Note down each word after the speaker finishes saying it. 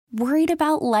Worried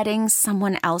about letting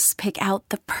someone else pick out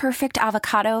the perfect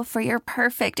avocado for your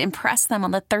perfect impress them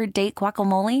on the third date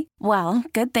guacamole? Well,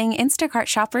 good thing Instacart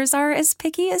shoppers are as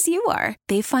picky as you are.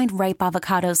 They find ripe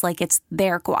avocados like it's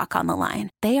their guac on the line.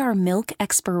 They are milk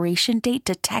expiration date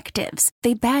detectives.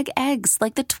 They bag eggs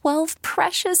like the 12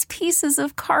 precious pieces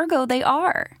of cargo they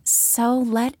are. So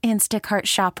let Instacart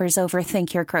shoppers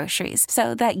overthink your groceries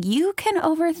so that you can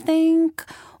overthink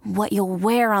what you'll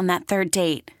wear on that third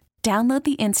date. Download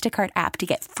the Instacart app to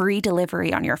get free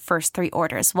delivery on your first 3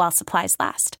 orders while supplies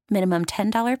last. Minimum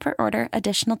 $10 per order.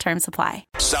 Additional terms apply.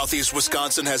 Southeast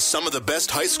Wisconsin has some of the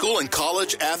best high school and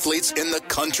college athletes in the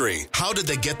country. How did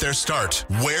they get their start?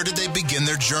 Where did they begin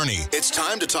their journey? It's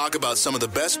time to talk about some of the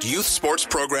best youth sports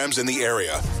programs in the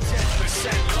area.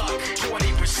 10% luck,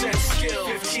 20% skill,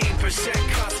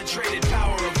 15% concentrated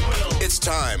power of will. It's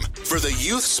time for the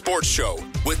Youth Sports Show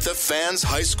with the Fans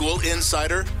High School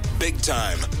insider, big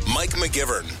time, Mike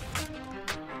McGivern.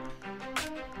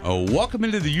 Welcome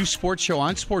into the Youth Sports Show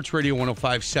on Sports Radio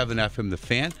 105.7 FM, The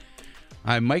Fan.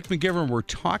 I'm Mike McGivern. We're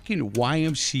talking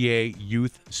YMCA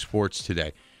Youth Sports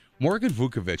today. Morgan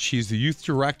Vukovic, she's the youth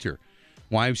director,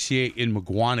 YMCA in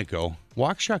Mukwonago.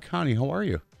 Waukesha County, how are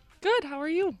you? Good. How are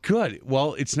you? Good.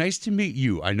 Well, it's nice to meet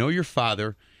you. I know your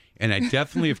father, and I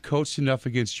definitely have coached enough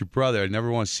against your brother. I never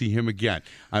want to see him again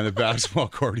on the basketball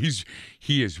court.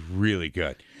 He is really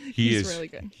good. He's really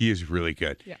good. He is really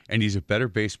good. Yeah. And he's a better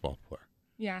baseball player.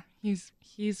 Yeah, he's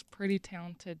pretty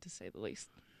talented, to say the least.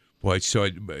 Boy, so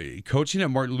coaching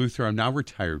at Martin Luther, I'm now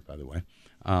retired, by the way.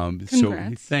 Congrats. So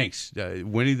thanks.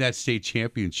 Winning that state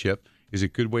championship is a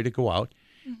good way to go out.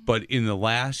 Mm-hmm. But in the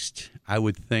last, I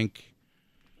would think,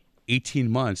 18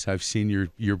 months, I've seen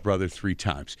your brother 3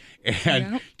 times.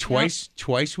 And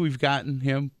twice we've gotten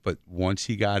him, but once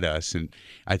he got us. And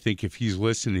I think if he's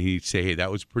listening, he'd say, hey,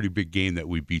 that was a pretty big game that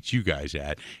we beat you guys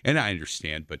at. And I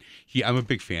understand, but I'm a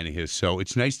big fan of his. So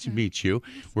it's nice to meet you.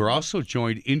 We're also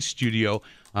joined in studio,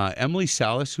 Emily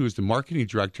Salas, who is the marketing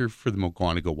director for the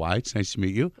Mukwonago Y. It's nice to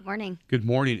meet you. Good morning. Good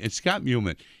morning. And Scott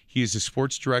Muhlman. He is the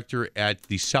sports director at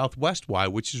the Southwest Y,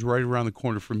 which is right around the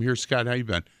corner from here. Scott, how you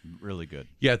been? Really good.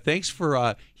 Yeah, thanks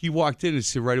for. He walked in and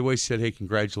said right away, said, "Hey,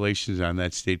 congratulations on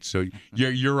that state." So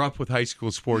you're up with high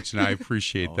school sports, and I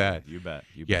appreciate that. You bet.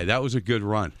 Yeah, that was a good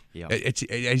run. Yeah. It's,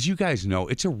 as you guys know,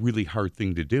 it's a really hard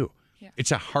thing to do. Yeah.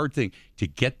 It's a hard thing to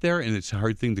get there, and it's a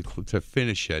hard thing to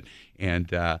finish it.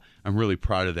 And I'm really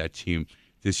proud of that team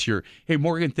this year. Hey,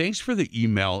 Morgan, thanks for the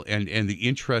email and the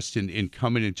interest in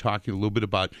coming and talking a little bit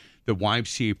about the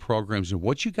YMCA programs and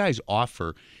what you guys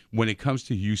offer when it comes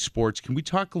to youth sports. Can we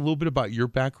talk a little bit about your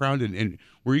background and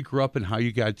where you grew up and how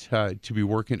you got to be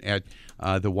working at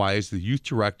the Y as the youth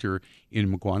director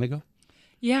in Mukwonago?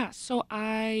 Yeah, so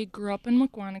I grew up in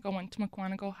Mukwonago, went to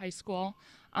Mukwonago High School,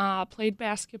 played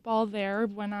basketball there,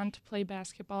 went on to play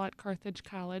basketball at Carthage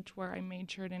College, where I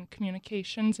majored in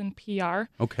communications and PR.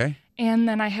 Okay. And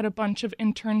then I had a bunch of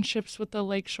internships with the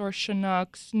Lakeshore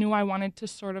Chinooks, knew I wanted to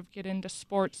sort of get into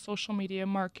sports, social media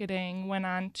marketing, went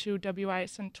on to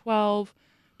WISN 12,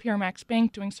 PR Max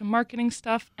Bank, doing some marketing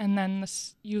stuff, and then the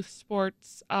youth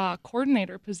sports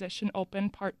coordinator position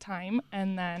opened part-time,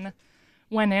 and then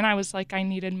went in. I was like, I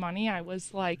needed money. I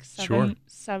was like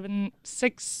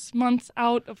 6 months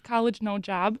out of college, no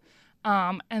job.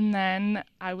 And then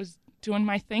I was doing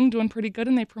my thing, doing pretty good,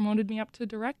 and they promoted me up to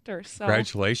director. So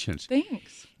congratulations.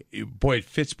 Thanks. Boy, it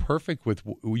fits perfect with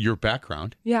your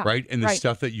background, yeah, right? And the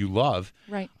stuff that you love.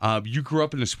 Right. You grew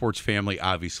up in a sports family,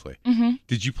 obviously. Mm-hmm.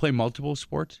 Did you play multiple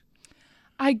sports?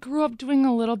 I grew up doing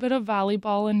a little bit of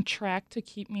volleyball and track to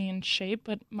keep me in shape,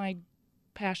 but my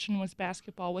passion was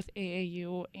basketball with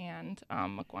AAU and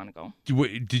Mukwonago.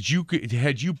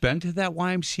 Had you been to that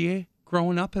YMCA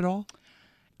growing up at all?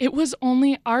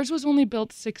 Ours was only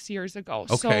built 6 years ago.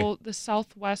 Okay. So the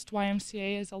Southwest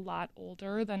YMCA is a lot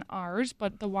older than ours,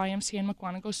 but the YMCA in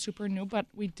Mukwonago is super new, but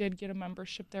we did get a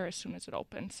membership there as soon as it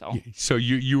opened. So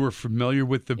you were familiar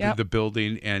with the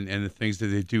building and the things that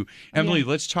they do. Emily,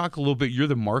 let's talk a little bit. You're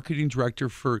the marketing director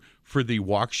for the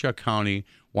Waukesha County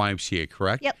YMCA,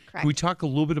 correct? Yep, correct. Can we talk a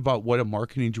little bit about what a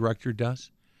marketing director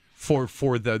does for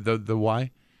the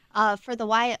Y? For the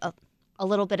Y, a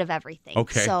little bit of everything.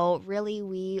 Okay. So really,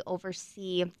 we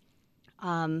oversee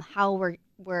how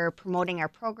we're promoting our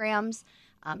programs.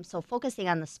 So focusing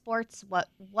on the sports,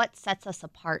 what sets us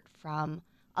apart from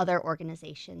other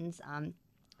organizations,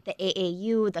 the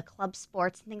AAU, the club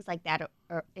sports, and things like that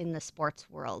are in the sports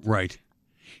world. Right.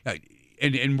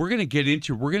 And we're going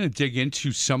to dig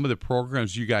into some of the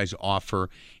programs you guys offer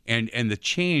and the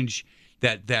change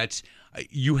that's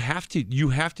you have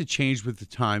to change with the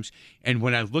times. And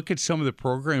when I look at some of the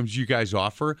programs you guys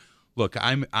offer, look,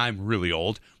 I'm really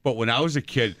old, but when I was a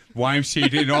kid, YMCA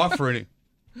didn't offer any.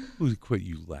 Quit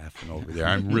you laughing over there.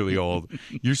 I'm really old.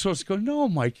 You're supposed to go, no,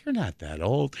 Mike, you're not that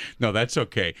old. No, that's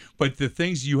okay. But the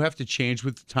things you have to change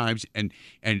with the times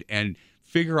and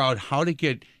figure out how to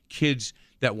get kids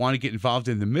that want to get involved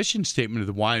in the mission statement of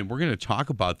the Y, and we're going to talk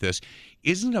about this,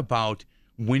 isn't about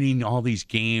winning all these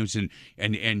games and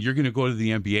you're going to go to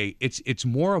the NBA. It's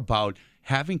more about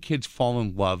having kids fall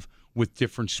in love with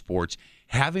different sports,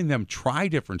 having them try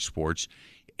different sports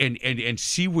and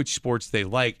see which sports they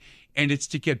like. And it's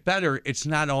to get better. It's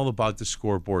not all about the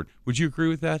scoreboard. Would you agree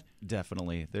with that?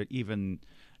 Definitely. Even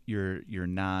your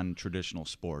non-traditional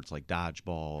sports like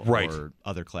dodgeball or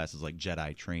other classes like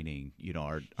Jedi training,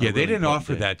 are they really didn't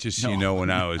offer to, that. Just so you know, when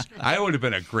I would have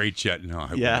been a great jet. No,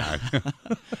 I would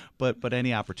not. but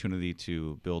any opportunity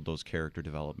to build those character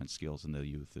development skills in the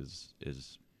youth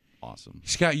is awesome.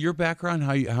 Scott, your background,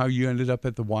 how you ended up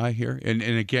at the Y here, and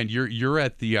again, you're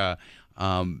at the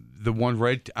one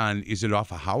right on, is it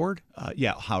off of Howard?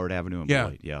 Howard Avenue in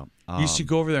Beloit. Yeah. I used to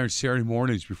go over there on Saturday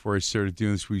mornings before I started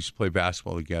doing this. We used to play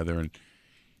basketball together, and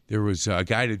there was a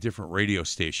guy at a different radio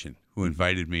station who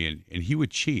invited me, and he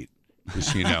would cheat,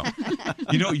 just so you know.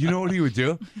 you know what he would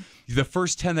do? The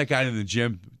first 10 that got in the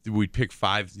gym, we'd pick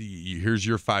 5. Here's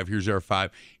your 5, here's our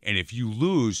 5. And if you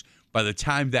lose, by the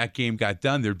time that game got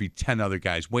done, there'd be 10 other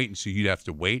guys waiting, so you'd have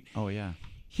to wait. Oh, yeah.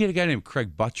 He had a guy named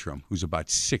Craig Buttram who's about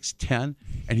 6'10",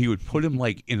 and he would put him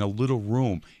like in a little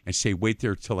room and say, "Wait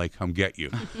there till I come get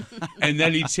you." And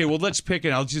then he'd say, "Well, let's pick it.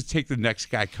 I'll just take the next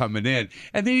guy coming in."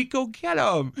 And then he'd go get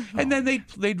him. And then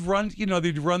they'd run,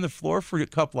 they'd run the floor for a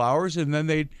couple hours, and then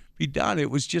they'd be done. It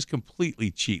was just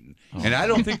completely cheating. And I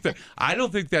don't think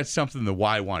that's something the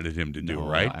Y wanted him to do,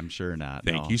 right? I'm sure not.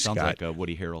 Thank you, Scott. Sounds like a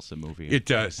Woody Harrelson movie. It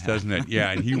does, doesn't it?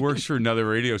 Yeah, and he works for another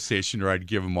radio station where I'd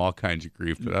give him all kinds of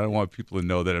grief, but I don't want people to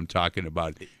know that I'm talking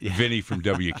about Vinny from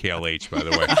WKLH, by the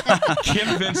way.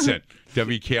 Kim Vincent,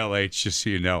 WKLH, just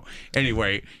so you know.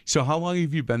 Anyway, so how long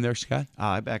have you been there, Scott?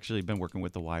 I've actually been working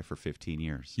with the Y for 15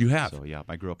 years. You have? So, yeah,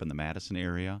 I grew up in the Madison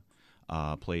area,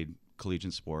 played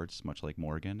collegiate sports, much like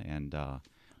Morgan, and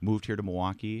moved here to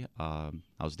Milwaukee. I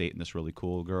was dating this really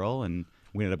cool girl, and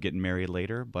we ended up getting married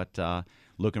later, but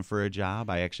looking for a job.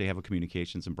 I actually have a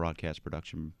communications and broadcast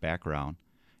production background,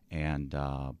 and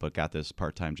but got this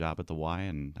part-time job at the Y,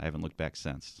 and I haven't looked back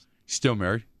since. Still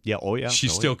married? Yeah. Oh, yeah.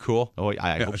 She's still cool? Oh,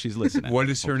 I hope she's listening. What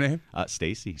is her name?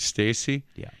 Stacy. Stacy?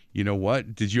 Yeah. You know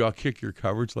what? Did you all kick your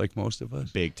coverage like most of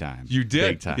us? Big time. You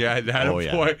did? Big time. Yeah,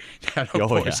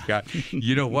 boy, Scott.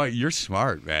 You know what? You're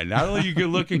smart, man. Not only are you a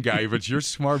good-looking guy, but you're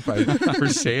smart for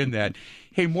saying that.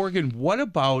 Hey, Morgan, what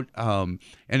about, and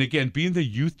again, being the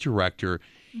youth director,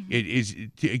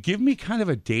 give me kind of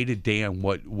a day-to-day on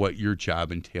what your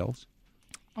job entails.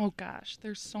 Oh, gosh,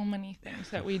 there's so many things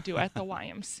that we do at the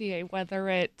YMCA, whether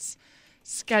it's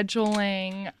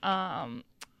scheduling,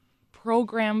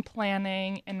 program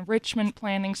planning, enrichment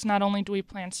planning. So not only do we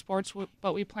plan sports,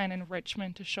 but we plan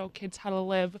enrichment to show kids how to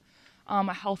live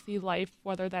a healthy life,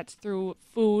 whether that's through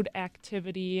food,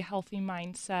 activity, healthy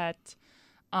mindset.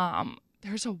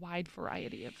 There's a wide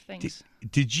variety of things.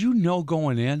 Did you know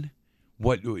going in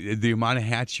what the amount of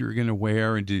hats you were going to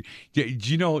wear, and did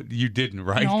you know? You didn't,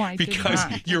 right? No, I because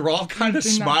did not. You're all kind of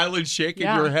smiling, shaking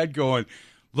Yeah. your head, going,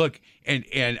 "Look." And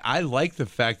I like the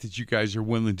fact that you guys are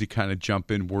willing to kind of jump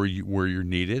in where you're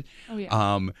needed. Oh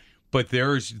yeah. But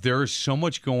there is so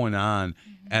much going on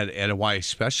at a Y,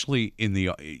 especially in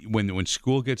the when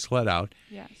school gets let out.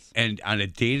 Yes. And on a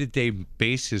day-to-day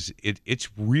basis, it's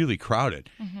really crowded.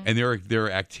 And there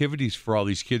are activities for all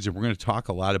these kids, and we're going to talk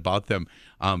a lot about them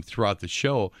throughout the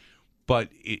show. But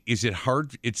is it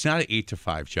hard? It's not an 8 to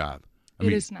 5 job.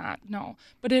 It is not, no.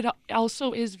 But it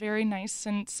also is very nice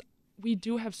since we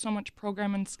do have so much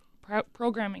programming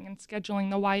and scheduling.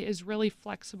 The Y is really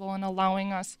flexible in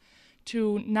allowing us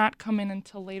to not come in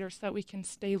until later so that we can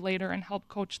stay later and help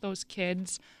coach those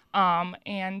kids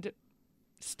and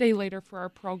stay later for our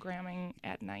programming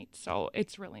at night. So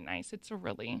it's really nice. It's a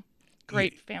really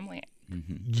great family.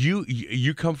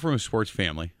 You come from a sports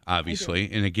family,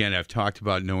 obviously, and again, I've talked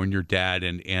about knowing your dad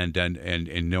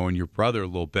and knowing your brother a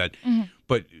little bit,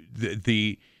 but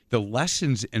the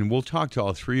lessons, and we'll talk to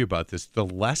all three about this. The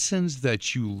lessons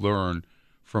that you learn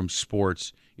from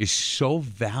sports is so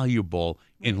valuable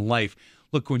in life.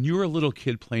 Look, when you were a little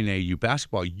kid playing AAU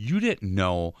basketball, you didn't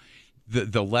know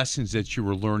the lessons that you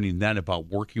were learning then about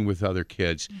working with other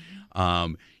kids, how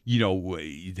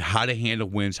to handle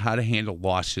wins, how to handle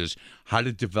losses, how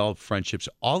to develop friendships,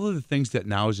 all of the things that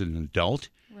now as an adult.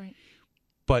 Right.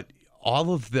 But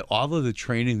all of the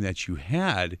training that you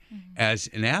had as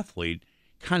an athlete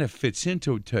kind of fits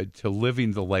into to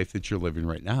living the life that you're living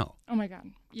right now. Oh my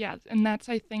God. Yeah. And that's,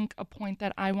 I think, a point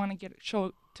that I want to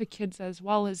show to kids as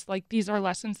well, is like, these are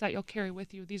lessons that you'll carry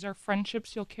with you. These are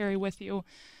friendships you'll carry with you.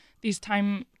 These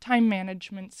time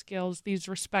management skills, these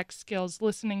respect skills,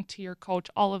 listening to your coach,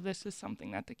 all of this is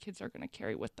something that the kids are going to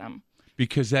carry with them.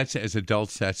 Because that's, as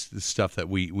adults, that's the stuff that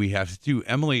we have to do.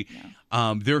 Emily,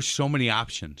 there's so many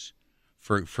options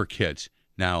for kids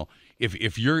now.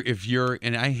 If you're,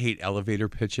 and I hate elevator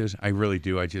pitches, I really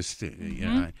do. I just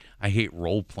I hate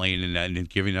role playing and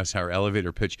giving us our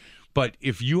elevator pitch. But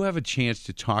if you have a chance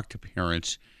to talk to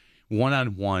parents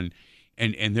one-on-one,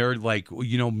 and they're like,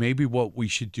 maybe what we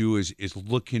should do is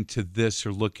look into this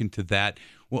or look into that.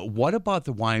 Well, what about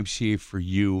the YMCA for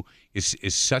you is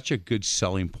such a good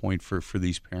selling point for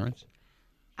these parents?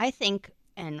 I think,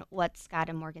 and what Scott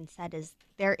and Morgan said, is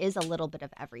there is a little bit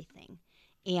of everything.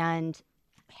 And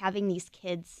having these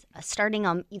kids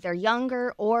starting either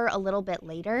younger or a little bit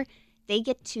later, they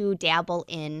get to dabble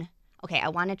in, okay, I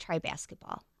want to try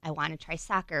basketball. I want to try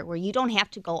soccer, where you don't have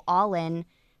to go all in,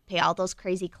 pay all those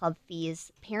crazy club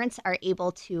fees. Parents are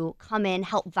able to come in,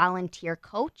 help volunteer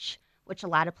coach, which a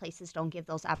lot of places don't give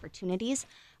those opportunities.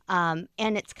 And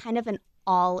it's kind of an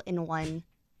all-in-one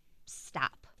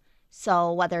stop.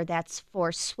 So whether that's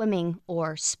for swimming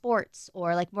or sports,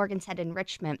 or like Morgan said,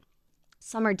 enrichment,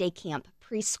 summer day camp,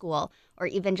 preschool, or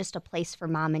even just a place for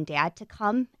mom and dad to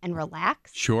come and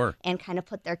relax. Sure. And kind of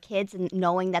put their kids, and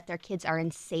knowing that their kids are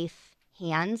in safe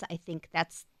hands, I think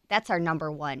that's our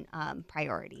number one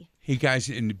priority. Hey, guys,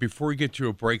 and before we get to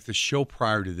a break, the show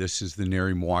prior to this is the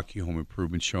NARI Milwaukee Home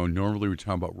Improvement Show. Normally we're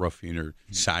talking about roofing or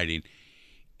siding.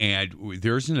 And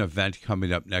there's an event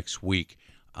coming up next week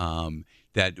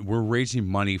that we're raising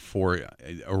money for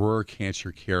Aurora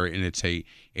Cancer Care, and it's a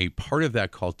part of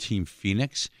that called Team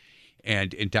Phoenix.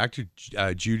 And Dr.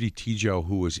 Judy Tijo,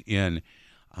 who was in,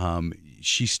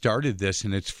 she started this,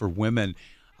 and it's for women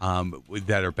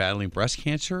that are battling breast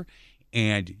cancer.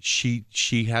 And she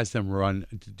has them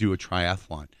do a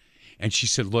triathlon. And she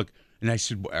said, look, and I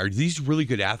said, are these really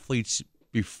good athletes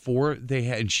before they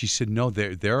had? And she said, no,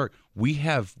 we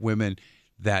have women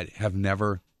that have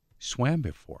never swam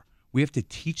before. We have to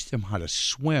teach them how to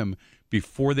swim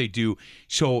before they do.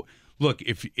 So look,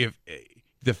 if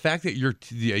the fact that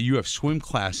you have swim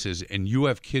classes and you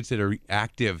have kids that are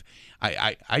active,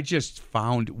 I just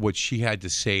found what she had to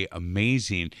say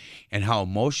amazing, and how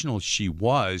emotional she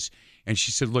was. And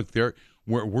she said, look,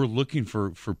 we're looking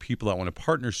for people that want to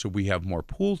partner so we have more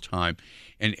pool time.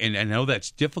 And I know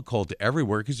that's difficult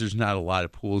everywhere because there's not a lot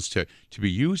of pools to be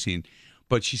using.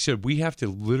 But she said, we have to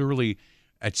literally,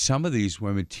 at some of these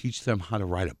women, teach them how to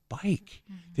ride a bike.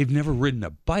 Mm-hmm. They've never ridden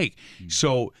a bike. Mm-hmm.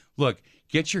 So, look,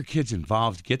 get your kids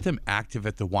involved. Get them active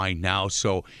at the Y now.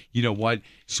 So, you know what?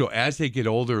 So as they get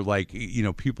older, like,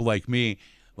 people like me,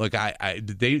 look,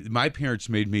 my parents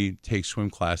made me take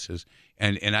swim classes.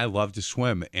 And I love to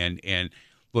swim, and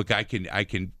look, I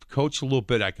can coach a little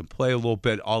bit, I can play a little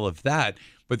bit, all of that.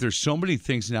 But there's so many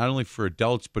things, not only for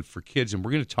adults but for kids, and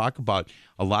we're going to talk about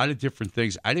a lot of different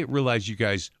things. I didn't realize you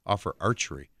guys offer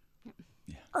archery.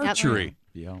 Yeah. Archery.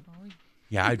 Yeah.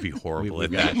 Yeah, I'd be horrible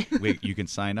at that. You can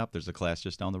sign up. There's a class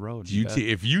just down the road.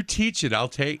 If you teach it, I'll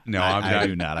take. No, I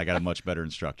do not. I got a much better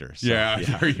instructor. So, yeah,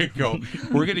 there you go.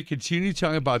 We're going to continue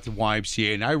talking about the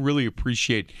YMCA, and I really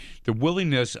appreciate the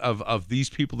willingness of these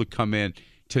people to come in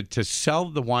to sell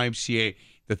the YMCA,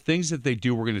 the things that they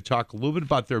do. We're going to talk a little bit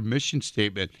about their mission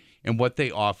statement and what they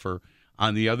offer.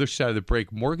 On the other side of the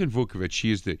break, Morgan Vukovic,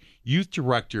 she is the youth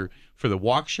director for the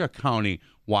Waukesha County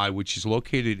Y, which is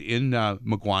located in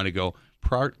Mukwonago.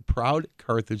 Proud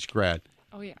Carthage grad.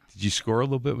 Oh, yeah. Did you score a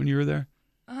little bit when you were there?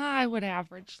 I would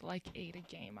average like 8 a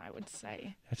game, I would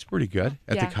say. That's pretty good.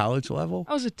 At the college level?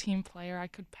 I was a team player. I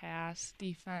could pass,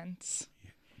 defense.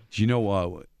 Do you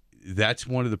know that's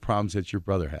one of the problems that your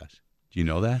brother has? Do you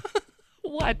know that?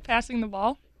 What, passing the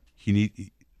ball?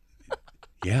 If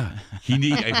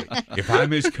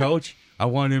I'm his coach, I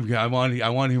want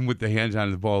him with the hands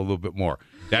on the ball a little bit more.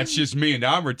 That's just me, and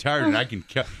now I'm retired, and I can.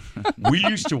 We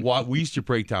used to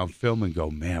break down film and go,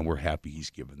 man, we're happy he's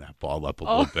giving that ball up a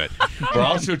little bit. We're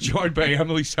also joined by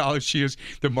Emily Salas. She is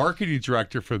the marketing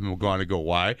director for the Mukwonago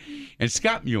Y, and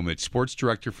Scott Muhlman, sports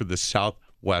director for the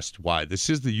Southwest Y. This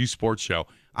is the Youth Sports Show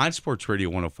on Sports Radio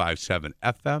 105.7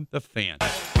 FM, The Fan.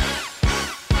 It's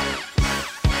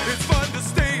fun to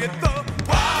stay at the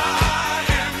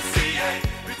YMCA.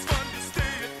 It's fun to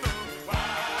stay at the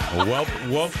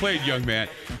YMCA. Well played, young man.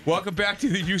 Welcome back to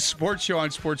the Youth Sports Show on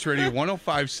Sports Radio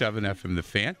 105.7 FM, The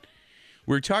Fan.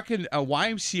 We're talking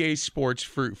YMCA sports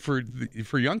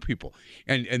for young people,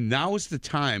 and now is the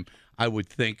time, I would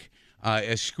think,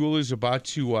 as school is about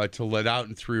to let out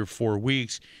in 3 or 4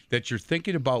 weeks, that you're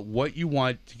thinking about what you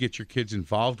want to get your kids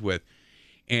involved with.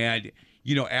 And,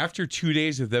 after 2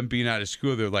 days of them being out of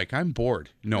school, they're like, I'm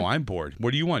bored. No, I'm bored.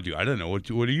 What do you want to do? I don't know. What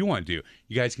do you want to do?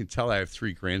 You guys can tell I have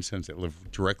 3 grandsons that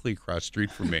live directly across the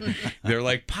street from me. They're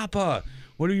like, Papa,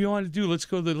 what do you want to do?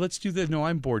 Let's do that. No,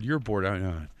 I'm bored. You're bored. I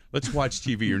know. Let's watch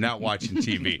TV. You're not watching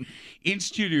TV. In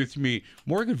studio with me,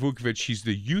 Morgan Vukovic. She's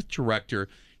the youth director,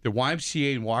 the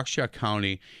YMCA in Waukesha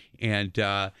County, and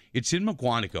it's in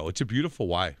McGuanago. It's a beautiful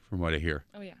Y, from what I hear.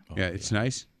 Oh, yeah. Yeah, it's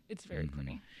nice. It's very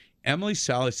pretty. Emily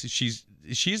Salas, she's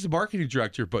the marketing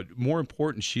director, but more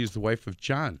important, she is the wife of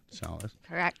John Salas.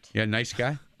 Correct. Yeah, nice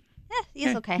guy.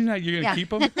 He's okay. You're going to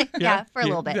keep him? Yeah, for a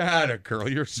little bit. Atta girl,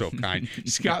 you're so kind.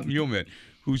 Scott Muhlman,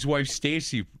 whose wife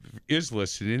Stacy is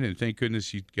listening, and thank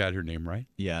goodness you got her name right.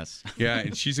 Yes. Yeah,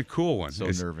 and she's a cool one. So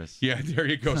nervous. Yeah, there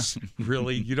you go.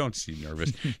 Really? You don't seem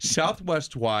nervous.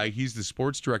 Southwest Y, he's the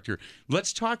sports director.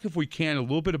 Let's talk, if we can, a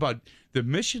little bit about the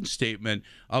mission statement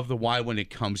of the Y when it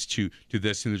comes to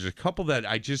this. And there's a couple that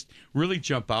I just really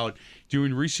jump out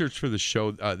doing research for the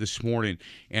show this morning.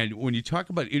 And when you talk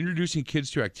about introducing kids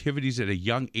to activities at a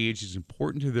young age is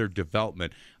important to their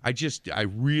development, I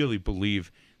really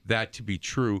believe that to be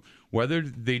true. Whether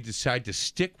they decide to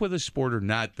stick with a sport or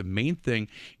not, the main thing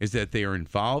is that they are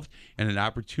involved and an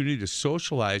opportunity to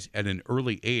socialize at an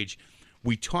early age.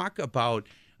 We talk about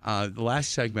the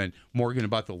last segment, Morgan,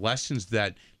 about the lessons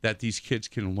that these kids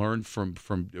can learn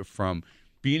from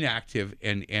being active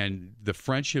and the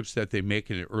friendships that they make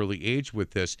at an early age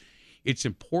with this. It's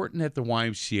important at the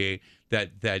YMCA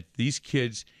that these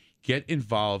kids get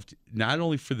involved, not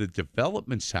only for the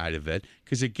development side of it,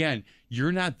 because, again,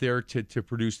 you're not there to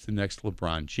produce the next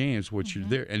LeBron James, which you're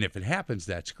there, and if it happens,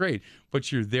 that's great,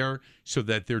 but you're there so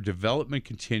that their development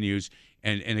continues,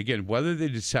 and again, whether they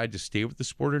decide to stay with the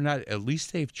sport or not, at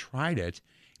least they've tried it,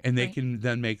 and they can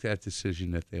then make that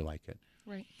decision if they like it.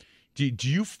 Right. Do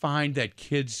you find that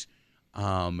kids,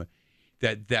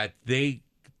 that they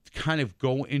kind of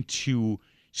go into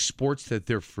sports that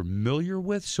they're familiar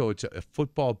with, so it's a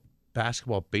football,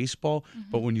 basketball, baseball,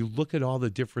 but when you look at all the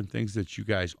different things that you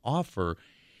guys offer,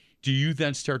 do you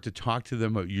then start to talk to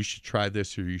them about you should try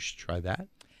this or you should try that?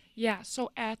 Yeah,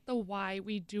 so at the Y,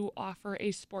 we do offer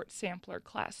a sports sampler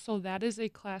class. So that is a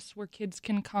class where kids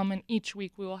can come, and each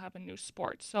week we will have a new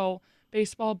sport. So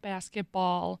baseball,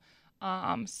 basketball,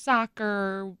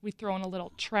 soccer, we throw in a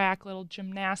little track, little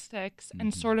gymnastics,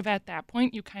 and sort of at that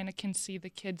point, you kind of can see the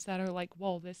kids that are like,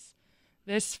 whoa, this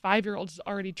 5-year-old's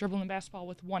already dribbling the basketball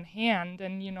with one hand,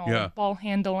 and ball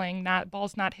handling,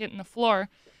 ball's not hitting the floor.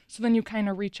 So then you kind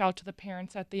of reach out to the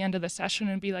parents at the end of the session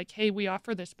and be like, hey, we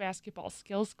offer this basketball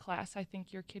skills class. I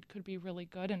think your kid could be really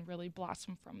good and really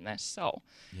blossom from this. So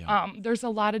there's a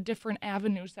lot of different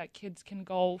avenues that kids can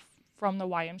go from the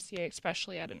YMCA,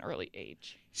 especially at an early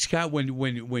age. Scott, when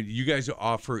you guys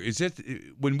offer, is it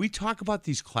when we talk about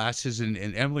these classes, and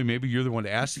Emily, maybe you're the one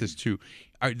to ask this too,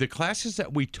 are the classes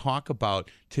that we talk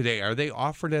about today, are they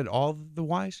offered at all the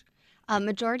Ys?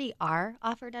 Majority are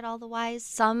offered at all the Ys.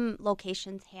 Some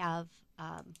locations have,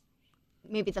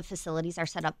 maybe the facilities are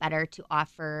set up better to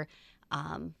offer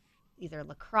either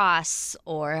lacrosse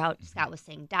or how Scott was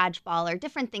saying dodgeball or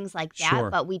different things like that.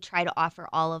 Sure. But we try to offer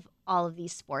all of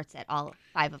these sports at all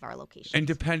 5 of our locations. And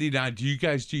depending on, do you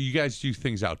guys do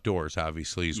things outdoors,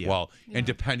 obviously, as well, and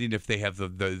depending if they have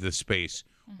the space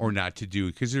or not to do,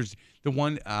 because there's the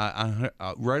one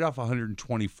right off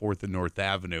 124th and North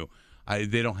Avenue.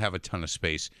 They don't have a ton of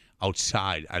space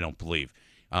outside, I don't believe.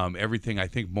 Everything, I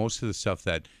think most of the stuff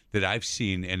that I've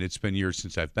seen, and it's been years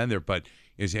since I've been there, but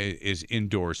is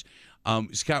indoors.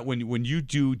 Scott, when you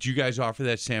do you guys offer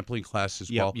that sampling class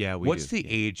as well? Yeah, we What's do. the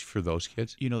age for those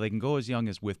kids? They can go as young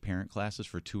as with parent classes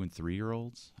for 2 and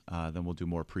 3-year-olds. Then we'll do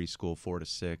more preschool, 4 to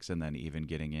 6, and then even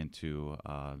getting into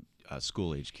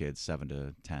school-age kids, 7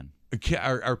 to 10.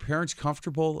 Are parents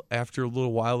comfortable after a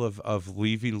little while of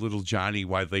leaving little Johnny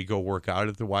while they go work out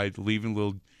at the Y, leaving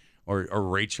little or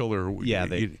Rachel or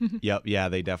they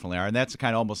definitely are, and that's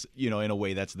kind of almost in a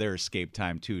way that's their escape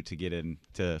time too, to get in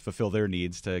to fulfill their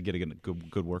needs, to get a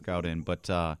good workout in. But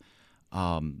the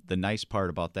nice part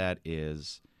about that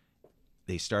is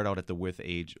they start out at the with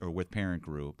parent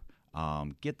group.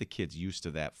 Get the kids used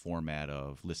to that format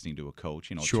of listening to a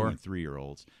coach, Sure. 2 and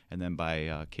 3-year-olds, and then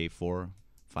by K4,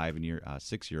 5 and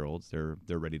 6-year-olds, they're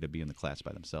ready to be in the class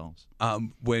by themselves.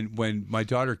 When my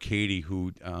daughter Katie,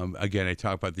 who again I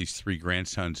talk about these 3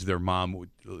 grandsons, their mom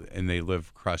and they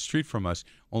live across the street from us,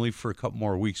 only for a couple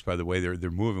more weeks. By the way,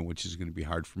 they're moving, which is going to be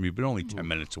hard for me, but only 10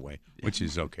 minutes away, which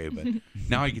is okay. But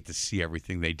now I get to see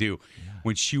everything they do.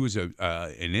 When she was an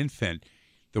infant,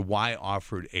 the Y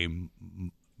offered a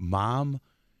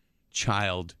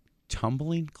mom-child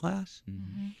tumbling class.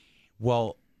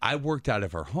 Well, I worked out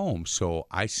of her home, so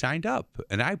I signed up,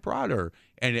 and I brought her.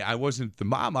 And I wasn't the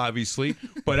mom, obviously,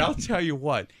 but I'll tell you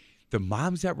what, the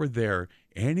moms that were there,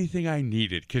 anything I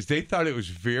needed, because they thought it was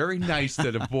very nice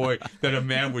that a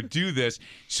man would do this.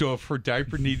 So if her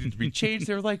diaper needed to be changed,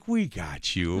 they're like, we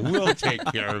got you. We'll take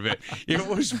care of it. It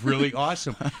was really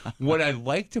awesome. What I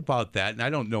liked about that, and I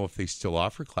don't know if they still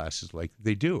offer classes like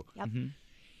they do, Yep.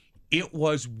 it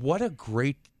was what a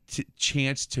great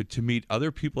chance to meet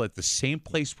other people at the same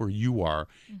place where you are,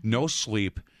 no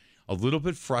sleep, a little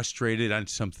bit frustrated on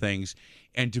some things,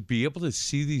 and to be able to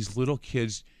see these little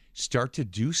kids start to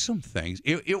do some things.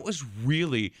 It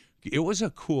was a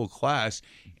cool class,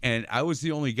 and I was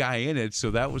the only guy in it,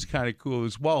 so that was kind of cool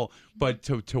as well. But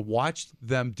to watch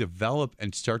them develop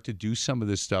and start to do some of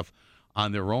this stuff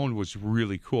on their own was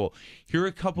really cool. Here are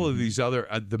a couple of these other,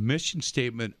 the mission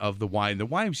statement of the Y, and the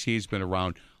YMCA has been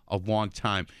around a long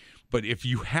time. But if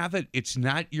you haven't, it's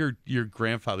not your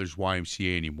grandfather's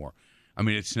YMCA anymore. I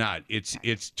mean, it's not.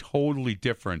 It's totally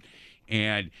different.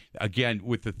 And again,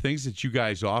 with the things that you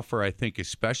guys offer, I think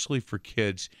especially for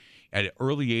kids at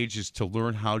early ages to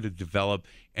learn how to develop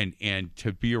and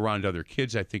to be around other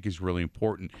kids, I think is really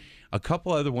important. A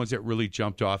couple other ones that really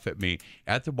jumped off at me.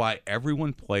 At the Y,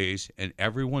 everyone plays, and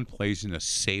everyone plays in a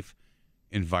safe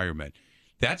environment.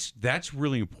 That's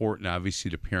really important,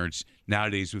 obviously, to parents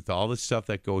nowadays with all the stuff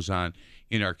that goes on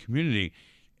in our community.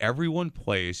 Everyone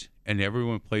plays, and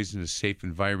everyone plays in a safe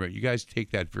environment. You guys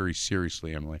take that very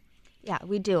seriously, Emily. Yeah,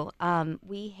 we do.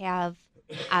 We have,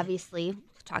 obviously,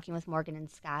 talking with Morgan and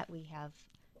Scott, we have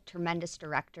tremendous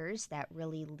directors that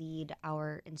really lead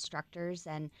our instructors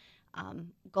and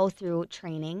go through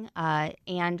training.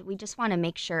 And we just want to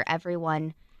make sure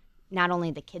everyone, not only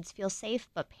the kids feel safe,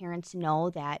 but parents know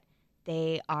that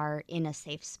they are in a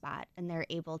safe spot and they're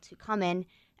able to come in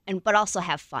but also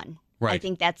have fun. Right. I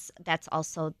think that's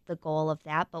also the goal of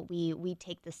that, but we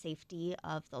take the safety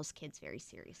of those kids very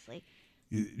seriously.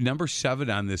 Number 7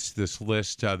 on this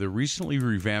list, the recently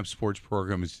revamped sports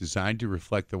program is designed to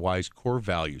reflect the Y's core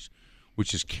values,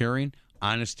 which is caring,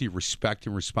 honesty, respect,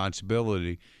 and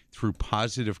responsibility through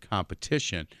positive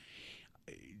competition.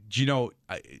 Do you know,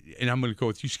 and I'm going to go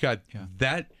with you, Scott,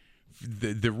 that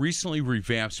the recently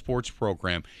revamped sports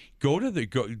program,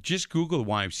 just Google the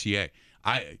YMCA.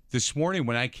 This morning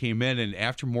when I came in and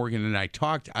after Morgan and I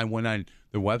talked, I went on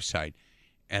the website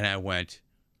and I went,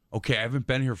 okay, I haven't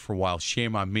been here for a while.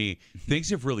 Shame on me.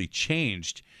 Things have really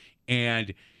changed,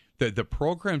 and the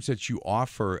programs that you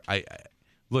offer,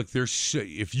 look.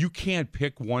 If you can't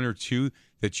pick one or two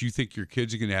that you think your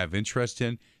kids are going to have interest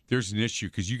in, there's an issue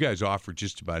because you guys offer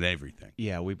just about everything.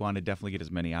 Yeah, we want to definitely get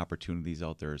as many opportunities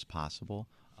out there as possible.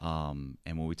 And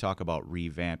when we talk about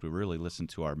revamped, we really listen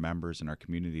to our members and our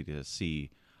community to see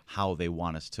how they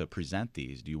want us to present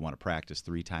these. Do you want to practice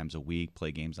 3 times a week,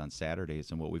 play games on Saturdays?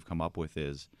 And what we've come up with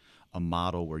is a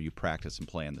model where you practice and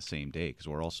play on the same day because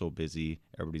we're all so busy.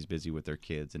 Everybody's busy with their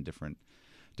kids and different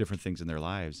things in their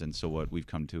lives. And so what we've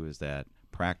come to is that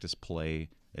practice, play,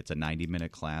 it's a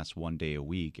 90-minute class 1 day a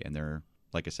week, and they're,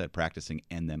 like I said, practicing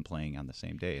and then playing on the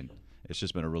same day. And it's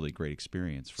just been a really great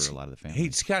experience for a lot of the families.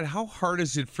 Hey, Scott, how hard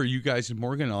is it for you guys? And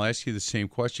Morgan, I'll ask you the same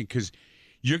question because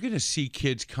you're going to see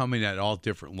kids coming at all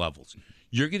different levels.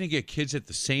 You're going to get kids at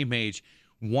the same age,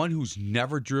 one who's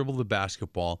never dribbled a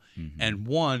basketball and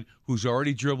one who's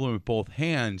already dribbling with both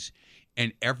hands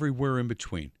and everywhere in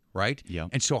between, right? Yeah.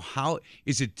 And so how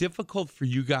is it difficult for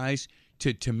you guys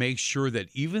to make sure that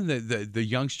even the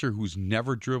youngster who's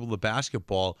never dribbled a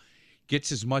basketball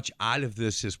gets as much out of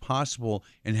this as possible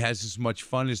and has as much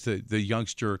fun as the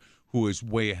youngster who is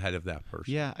way ahead of that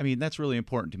person? Yeah, I mean, that's really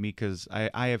important to me because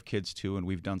I have kids too, and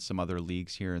we've done some other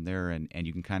leagues here and there, and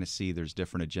you can kind of see there's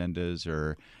different agendas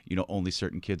or, only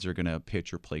certain kids are going to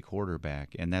pitch or play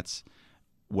quarterback. And that's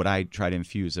what I try to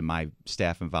infuse in my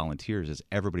staff and volunteers is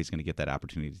everybody's going to get that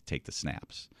opportunity to take the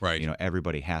snaps. Right.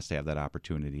 Everybody has to have that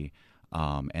opportunity,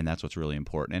 and that's what's really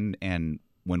important. And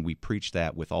when we preach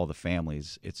that with all the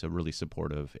families, it's a really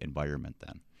supportive environment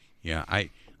then. Yeah,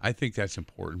 I think that's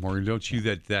important, Morgan. Don't you?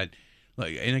 That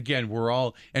like, and again, we're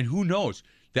all, and who knows,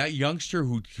 that youngster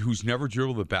who's never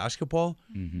dribbled a basketball,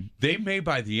 they may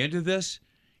by the end of this,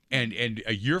 and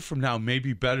a year from now, may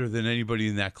be better than anybody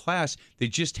in that class. They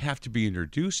just have to be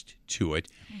introduced to it,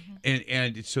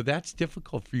 and so that's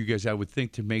difficult for you guys, I would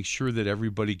think, to make sure that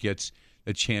everybody gets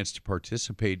a chance to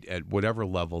participate at whatever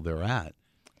level they're at.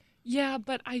 Yeah,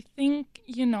 but I think,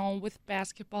 with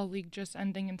basketball league just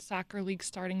ending and soccer league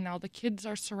starting now, the kids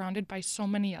are surrounded by so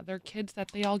many other kids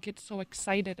that they all get so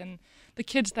excited. And the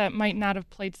kids that might not have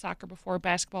played soccer before,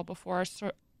 basketball before,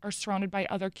 are surrounded by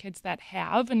other kids that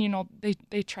have. And,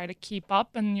 they try to keep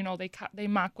up and, they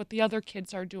mock what the other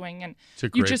kids are doing. And It's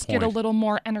a you great just get a point. little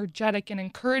more energetic and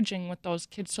encouraging with those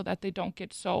kids so that they don't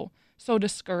get so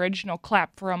discouraged.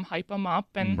 Clap for them, hype them up,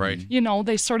 and Right.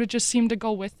 they sort of just seem to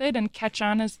go with it and catch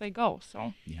on as they go.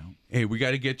 So Yeah. Hey, we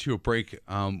got to get to a break.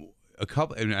 A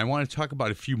couple, and I want to talk about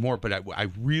a few more, but I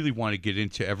really want to get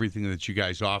into everything that you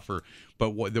guys offer.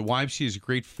 But the YMCA is a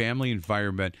great family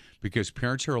environment because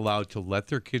parents are allowed to let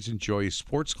their kids enjoy a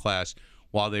sports class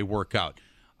while they work out.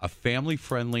 A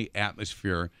family-friendly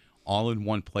atmosphere all in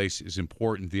one place is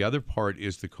important. The other part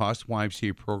is the cost of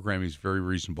YMCA programming is very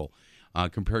reasonable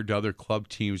compared to other club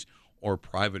teams or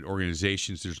private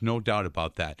organizations. There's no doubt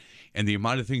about that. And the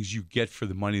amount of things you get for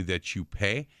the money that you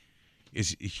pay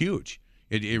is huge.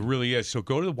 It really is. So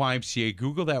go to the YMCA,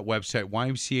 Google that website,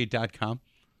 ymca.com.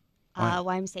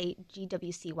 YMCA,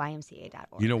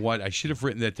 GWCYMCA.org. You know what? I should have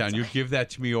written that down. You give that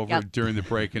to me over during the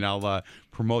break, and I'll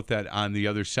promote that on the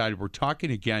other side. We're talking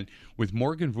again with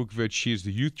Morgan Vukovic. She is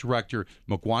the youth director,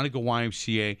 Mukwonago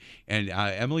YMCA, and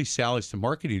Emily Salas, the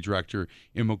marketing director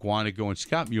in Mukwonago, and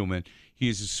Scott Muhlman. He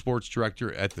is the sports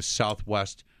director at the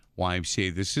Southwest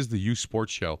YMCA. This is the Youth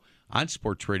Sports Show on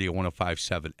Sports Radio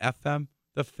 105.7 FM,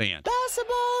 The Fan.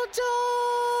 Basketball Jones,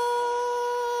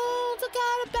 I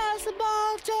got a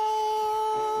basketball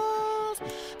Jones,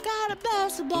 got a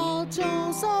basketball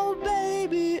Jones, oh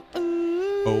baby,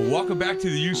 ooh. Oh, welcome back to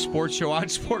the Youth Sports Show on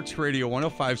Sports Radio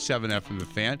 105.7 FM, The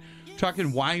Fan.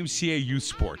 Talking YMCA Youth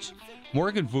Sports.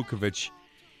 Morgan Vukovic,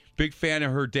 big fan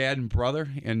of her dad and brother,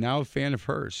 and now a fan of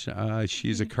hers. She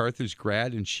is a Carthage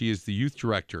grad, and she is the youth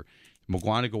director,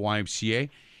 Mukwonago YMCA.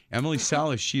 Emily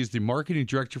Salas, she is the marketing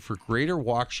director for Greater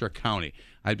Waukesha County.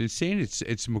 I've been saying it's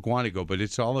Mukwonago, but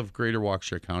it's all of Greater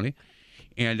Waukesha County.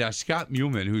 And Scott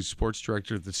Muhlman, who's sports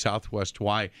director at the Southwest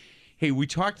Y. Hey, we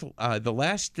talked, the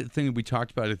last thing that we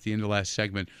talked about at the end of the last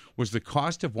segment was the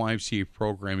cost of YMCA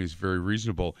programming is very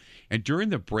reasonable. And during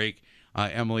the break,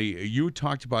 Emily, you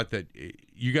talked about that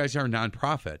you guys are a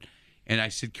nonprofit. And I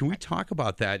said, can we talk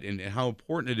about that and how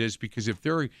important it is? Because if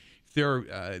there are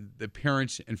the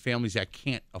parents and families that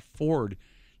can't afford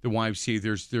the YMCA,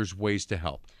 there's ways to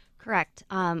help. Correct.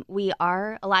 We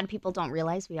are, a lot of people don't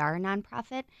realize we are a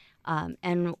nonprofit.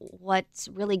 And what's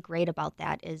really great about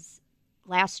that is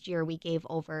last year we gave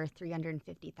over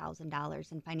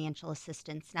 $350,000 in financial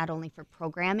assistance, not only for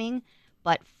programming,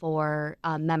 but for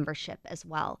membership as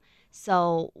well.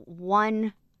 So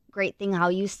one great thing, how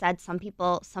you said, some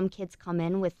kids come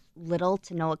in with little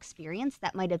to no experience.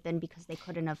 That might have been because they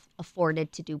couldn't have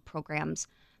afforded to do programs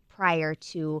prior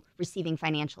to receiving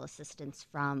financial assistance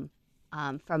from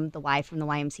the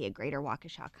YMCA Greater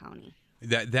Waukesha County.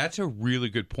 That's a really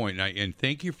good point, and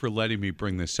thank you for letting me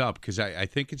bring this up because I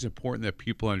think it's important that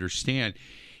people understand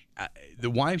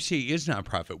the YMCA is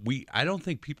nonprofit. I don't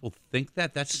think people think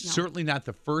that. That's certainly not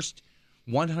the first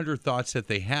 100 thoughts that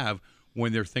they have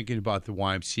when they're thinking about the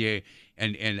YMCA.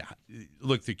 And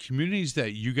look, the communities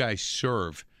that you guys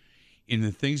serve in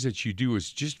the things that you do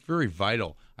is just very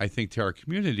vital, I think, to our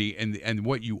community and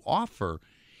what you offer.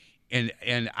 And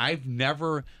I've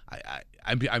never,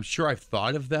 I'm sure I've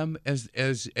thought of them as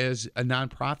a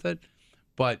nonprofit,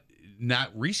 but not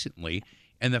recently.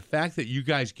 And the fact that you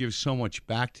guys give so much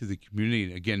back to the community,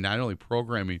 and again, not only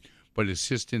programming, but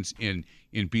assistance in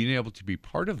being able to be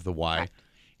part of the Y.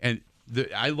 And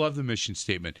I love the mission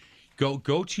statement. Go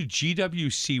to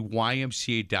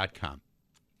gwcymca.com.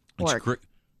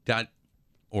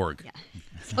 .org. Yeah.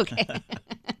 Okay.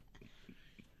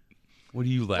 What are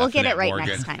you laughing at, We'll get it right Morgan?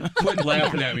 next time. Quit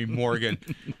laughing at me, Morgan.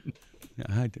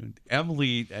 I don't.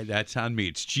 Emily, that's on me.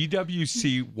 It's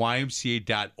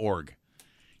gwcymca.org.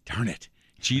 Darn it.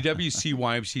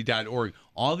 gwcymca.org.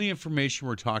 All the information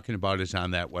we're talking about is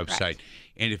on that website. Correct.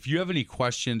 And if you have any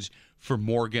questions for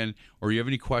Morgan or you have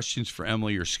any questions for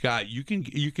Emily or Scott, you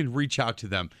can reach out to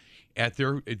them at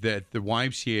the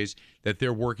YMCA's that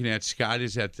they're working at. Scott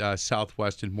is at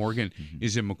Southwest and Morgan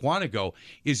is in Mukwonago.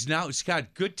 Is now, Scott,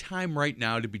 good time right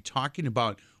now to be talking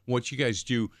about what you guys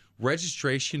do.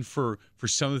 Registration for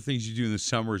some of the things you do in the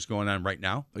summer is going on right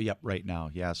now? Yep, right now.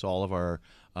 Yeah, so all of our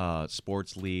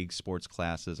sports leagues, sports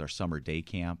classes, our summer day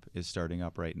camp is starting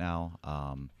up right now.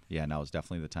 Now is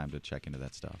definitely the time to check into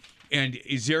that stuff. And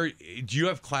do you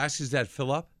have classes that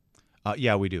fill up?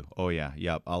 Yeah, we do. Oh, yeah.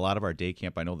 Yep. A lot of our day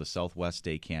camp, I know the Southwest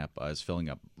day camp is filling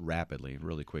up rapidly,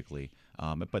 really quickly.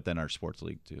 But then our sports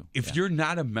league, too. If you're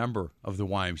not a member of the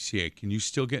YMCA, can you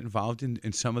still get involved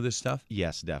in some of this stuff?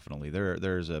 Yes, definitely.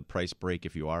 There's a price break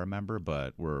if you are a member,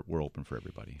 but we're open for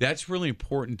everybody. That's really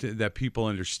important that people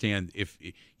understand. If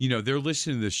they're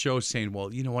listening to the show saying,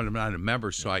 well, you know what, I'm not a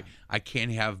member, so I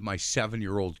can't have my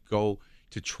 7-year-old go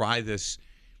to try this.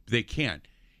 They can't.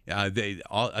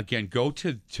 Again, go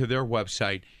to their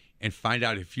website and find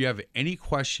out. If you have any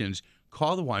questions,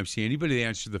 call the YMCA. Anybody that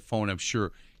answers the phone, I'm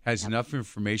sure, has enough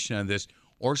information on this,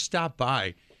 or stop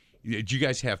by. Do you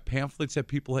guys have pamphlets that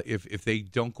people, if they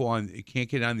don't go on, can't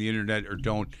get on the internet or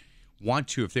don't want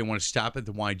to, if they want to stop at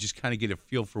the Y, just kind of get a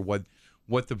feel for what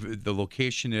the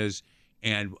location is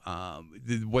and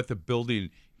what the building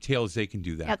entails, they can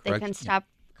do that. Yep, they correct? can stop,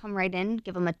 come right in,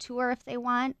 give them a tour if they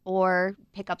want, or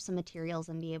pick up some materials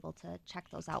and be able to check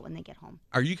those out when they get home.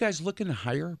 Are you guys looking to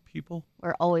hire people?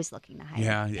 We're always looking to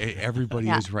hire. Yeah, everybody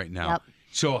Yeah. is right now. Yep.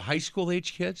 So high school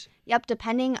age kids? Yep,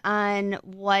 depending on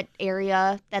what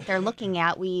area that they're looking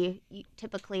at, we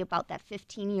typically about that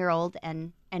 15-year-old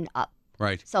and up.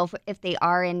 Right. So if they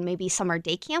are in maybe summer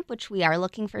day camp, which we are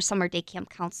looking for summer day camp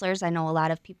counselors, I know a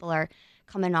lot of people are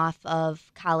coming off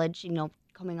of college,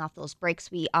 coming off those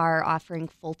breaks. We are offering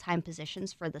full-time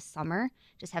positions for the summer.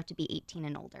 Just have to be 18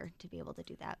 and older to be able to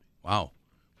do that. Wow.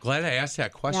 Glad I asked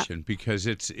that question because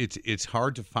it's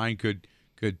hard to find good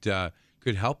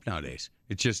help nowadays.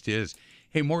 It just is.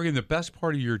 Hey, Morgan, the best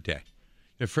part of your day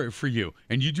for you,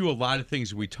 and you do a lot of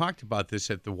things. We talked about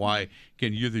this at the Y.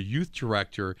 Again, you're the youth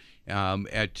director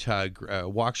at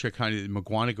Waukesha County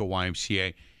McGuanago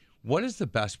YMCA. What is the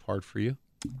best part for you?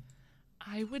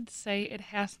 I would say it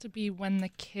has to be when the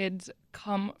kids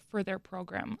come for their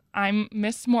program. I'm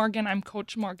Miss Morgan, I'm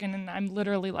Coach Morgan, and I'm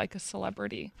literally like a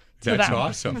celebrity to That's them.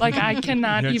 awesome. Like I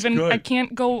cannot That's even, good.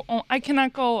 I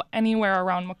cannot go anywhere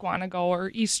around Mukwonago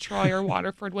or East Troy or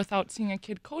Waterford without seeing a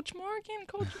kid, Coach Morgan,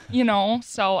 Coach,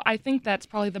 So I think that's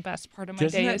probably the best part of my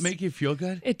Doesn't day. that make you feel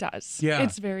good? It does. Yeah.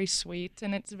 It's very sweet,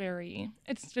 and it's very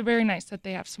nice that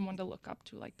they have someone to look up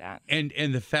to like that. And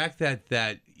the fact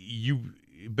that you've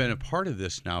been a part of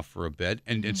this now for a bit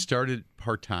and started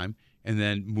part-time and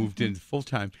then moved into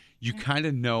full-time, you kind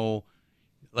of know,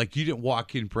 like you didn't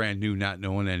walk in brand new not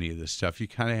knowing any of this stuff. You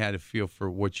kind of had a feel for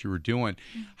what you were doing.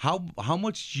 How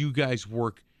much do you guys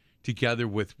work together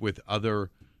with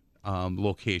other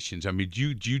locations? I mean,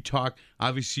 do you talk,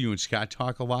 obviously you and Scott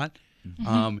talk a lot.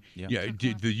 The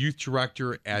youth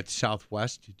director at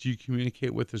Southwest, do you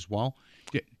communicate with as well?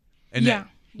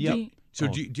 So,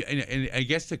 and I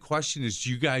guess the question is,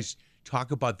 do you guys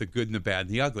talk about the good and the bad and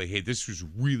the ugly? Hey, this was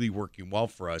really working well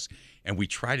for us, and we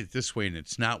tried it this way, and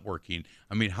it's not working.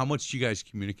 I mean, how much do you guys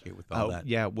communicate with all that?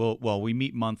 Yeah, well, we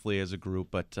meet monthly as a group,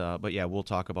 but yeah, we'll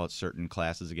talk about certain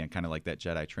classes again, kind of like that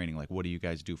Jedi training. Like, what do you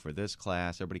guys do for this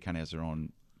class? Everybody kind of has their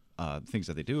own things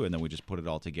that they do, and then we just put it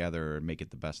all together and make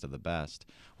it the best of the best.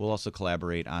 We'll also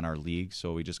collaborate on our league.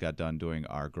 So we just got done doing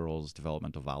our girls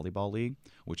developmental volleyball league,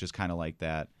 which is kind of like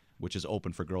that, which is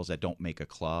open for girls that don't make a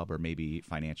club or maybe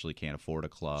financially can't afford a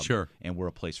club. Sure. And we're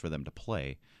a place for them to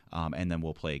play. And then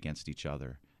we'll play against each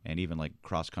other. And even like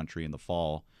cross country in the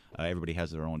fall, everybody has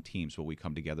their own teams, but we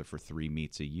come together for 3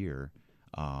 meets a year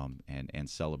and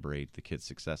celebrate the kids'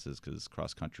 successes because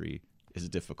cross country is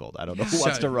difficult. I don't know who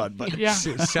wants to run, but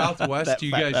Southwest, do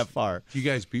you guys that far? Do you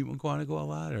guys beat McGuanago a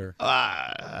lot, or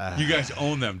you guys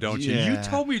own them, don't you? Yeah. You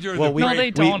told me during No, the break.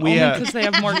 they don't, only because they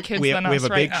have more kids than we us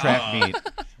have a right big now. track meet.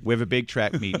 We have a big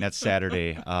track meet next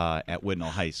Saturday at Whitnell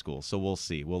High School. So we'll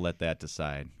see. We'll let that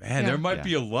decide. Man, there might Yeah.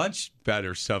 be a lunch bet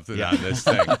or something on this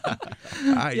thing.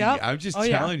 I'm just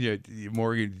telling you,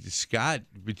 Morgan, Scott,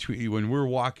 when we were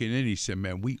walking in, he said,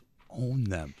 man, we own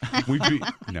them.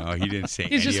 No, he didn't say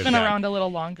He's any just of been that. around a little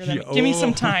longer than me. Give me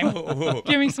some time.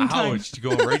 Give me some time. Ouch,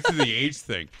 going right to the age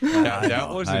thing. That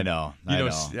wasn't. I know.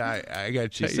 I got to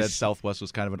She tell you. said Southwest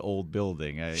was kind of an old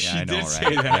building. She I know, did right?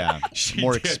 say that. Yeah. She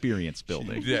More did. experienced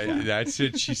building. That's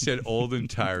it. She said old and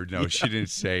tired. No, she didn't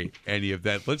say any of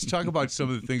that. Let's talk about some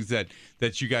of the things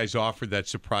that you guys offered that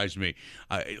surprised me.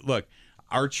 Look,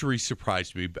 archery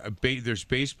surprised me. There's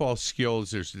baseball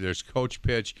skills. There's coach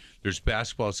pitch. There's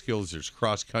basketball skills. There's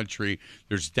cross country.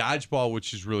 There's dodgeball,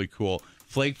 which is really cool.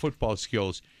 Flag football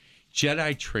skills.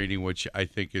 Jedi training, which I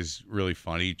think is really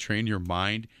funny. Train your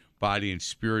mind, body, and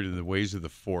spirit in the ways of the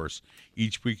Force.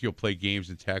 Each week you'll play games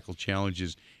and tackle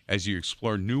challenges as you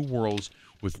explore new worlds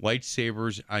with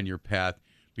lightsabers on your path,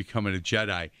 becoming a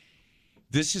Jedi.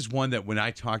 This is one that when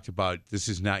I talked about, this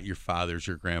is not your father's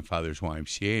or grandfather's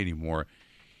YMCA anymore.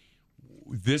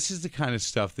 this is the kind of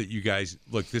stuff that you guys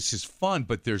look. This is fun,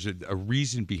 but there's a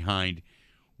reason behind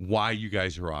why you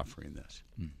guys are offering this.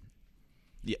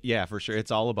 Yeah, for sure. It's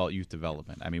all about youth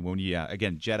development. I mean, when you,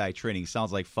 again, Jedi training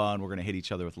sounds like fun. We're going to hit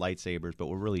each other with lightsabers, but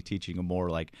we're really teaching them more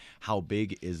like how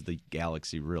big is the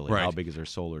galaxy really? Right. How big is our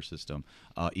solar system?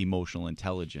 Emotional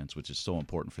intelligence, which is so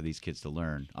important for these kids to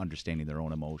learn, understanding their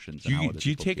own emotions. Do and how you, other do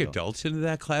you people take feel. adults into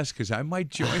that class? Because I might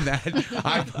join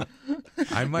that.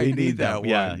 I might need that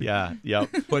one. Yeah.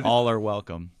 But all are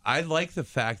welcome. I like the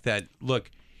fact that, look,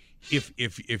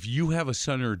 if you have a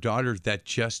son or a daughter that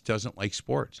just doesn't like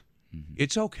sports,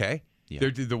 it's okay. Yeah.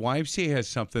 The YMCA has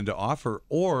something to offer,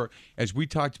 or as we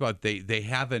talked about, they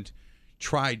haven't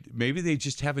tried. Maybe they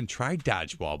just haven't tried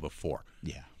dodgeball before.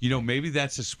 Yeah. Maybe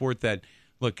that's a sport that.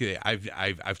 Look,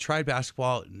 I've tried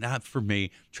basketball, not for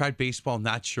me. Tried baseball,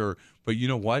 not sure. But you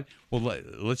know what? Well,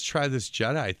 let's try this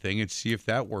Jedi thing and see if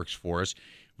that works for us.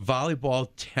 Volleyball,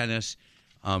 tennis,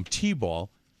 t-ball,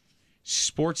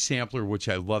 sports sampler, which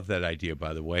I love that idea,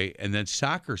 by the way, and then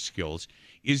soccer skills.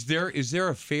 Is there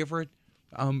a favorite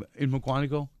in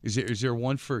McGuanago? Is there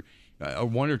one for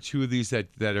one or two of these that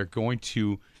are going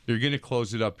to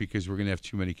close it up because we're going to have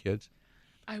too many kids?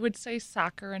 I would say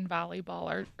soccer and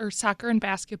volleyball or soccer and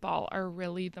basketball are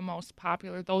really the most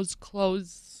popular. Those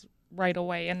close right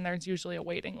away, and there's usually a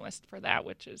waiting list for that,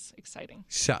 which is exciting.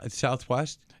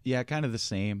 Southwest? Yeah, kind of the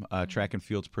same. Track and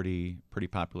field's pretty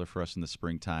popular for us in the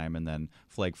springtime, and then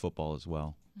flag football as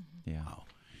well. Yeah. Wow.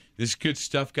 This is good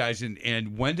stuff, guys.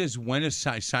 And when is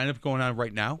sign up going on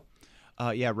right now?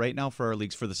 Yeah, right now for our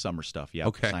leagues for the summer stuff. Yeah,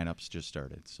 okay. Sign-ups just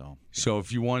started. So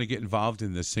if you want to get involved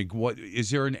in this thing, what is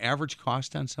there an average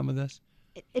cost on some of this?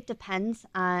 It depends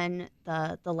on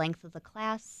the length of the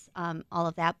class, all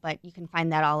of that, but you can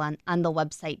find that all on the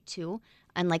website too.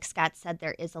 And like Scott said,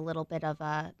 there is a little bit of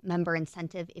a member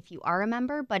incentive if you are a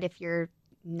member, but if you're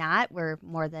not, we're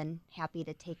more than happy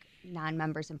to take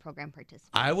non-members and program participants.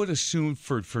 I would assume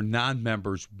for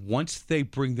non-members, once they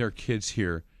bring their kids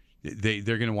here, they're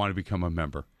going to want to become a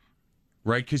member,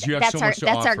 right? Because you have so much to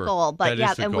offer. That's our goal, but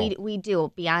yeah, and goal. we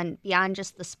do beyond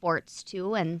just the sports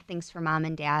too, and things for mom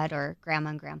and dad or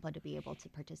grandma and grandpa to be able to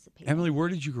participate. Emily, where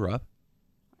did you grow up?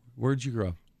 Where did you grow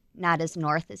up? Not as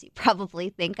north as you probably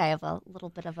think. I have a little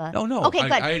bit of a... No. Okay,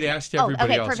 good. I had asked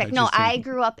everybody else. Perfect. No, I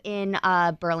grew up in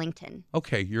Burlington.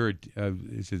 Okay, you're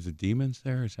is it the Demons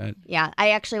there? Is that... Yeah,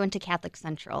 I actually went to Catholic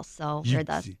Central, so we're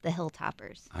the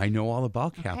Hilltoppers. I know all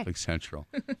about Catholic Central.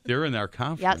 They're in our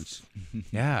conference. Yes.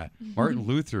 Yeah, Martin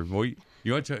Luther. We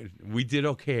did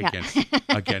okay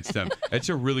against them. It's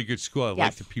a really good school. I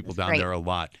like the people down there a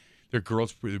lot. Their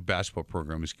girls' basketball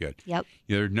program is good. Yep.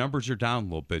 Their numbers are down a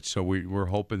little bit, so we're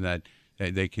hoping that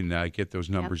they can get those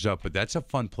numbers up. But that's a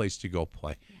fun place to go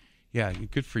play. Yeah,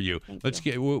 good for you.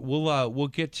 We'll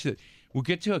get to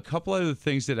a couple other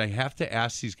things that I have to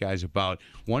ask these guys about.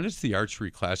 One is the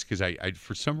archery class because I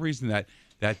for some reason that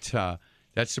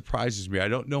surprises me. I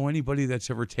don't know anybody that's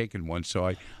ever taken one, so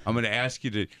I'm going to ask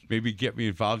you to maybe get me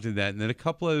involved in that. And then a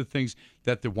couple other things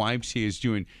that the YMCA is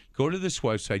doing. Go to this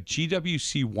website,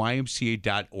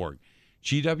 gwcymca.org,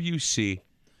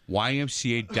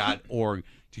 gwcymca.org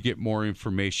to get more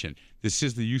information. This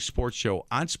is the Youth Sports Show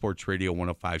on Sports Radio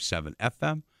 105.7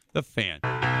 FM, The Fan.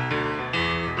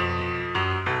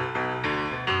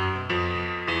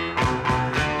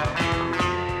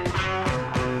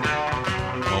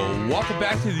 Welcome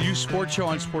back to the Youth Sports Show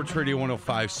on Sports Radio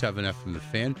 105.7 FM, The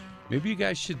Fan. Maybe you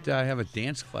guys should have a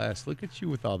dance class. Look at you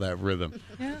with all that rhythm.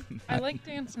 Yeah, I like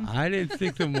dancing. I didn't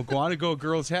think the McGuanago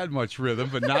girls had much rhythm,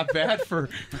 but not bad for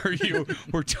you.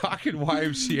 We're talking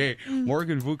YMCA.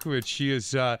 Morgan Vukovic, she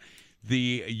is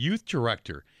the youth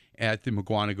director at the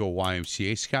McGuanago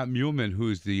YMCA. Scott Muleman, who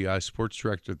is the sports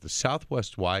director at the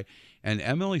Southwest Y, and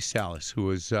Emily Salas,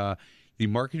 who is the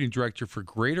marketing director for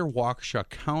Greater Waukesha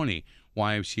County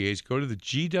YMCA's. Go to the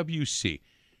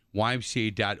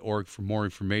GWC.YMCA.org for more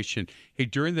information. Hey,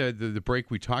 during the break,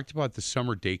 we talked about the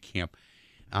summer day camp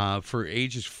for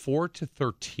ages 4 to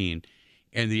 13.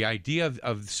 And the idea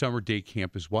of the summer day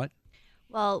camp is what?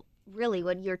 Well, really,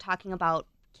 when you're talking about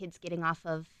kids getting off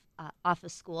of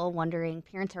school,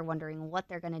 parents are wondering what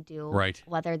they're going to do, right?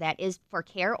 Whether that is for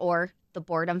care or the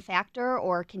boredom factor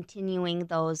or continuing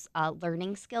those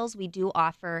learning skills. We do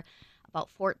offer about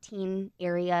 14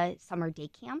 area summer day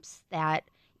camps that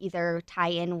either tie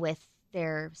in with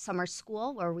their summer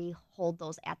school, where we hold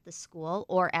those at the school,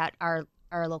 or at our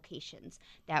locations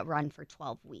that run for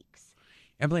 12 weeks.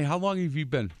 Emily, how long have you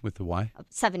been with the Y?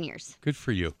 7 years. Good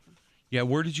for you. Yeah,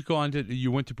 where did you go on to?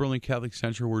 You went to Burlington Catholic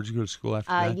Central. Where did you go to school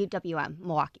after that? UWM,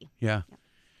 Milwaukee. Yeah.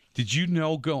 Did you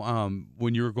know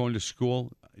when you were going to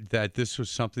school? that this was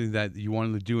something that you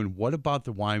wanted to do, and what about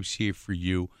the YMCA for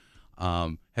you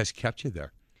has kept you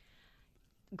there?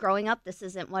 Growing up, this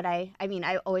isn't what I mean,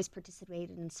 I always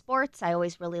participated in sports. I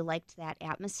always really liked that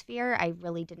atmosphere. I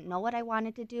really didn't know what I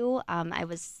wanted to do.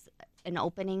 An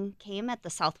opening came at the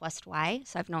Southwest Y,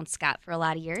 so I've known Scott for a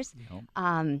lot of years.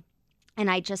 And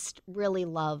I just really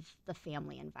love the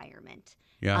family environment.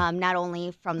 Yeah. Not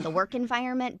only from the work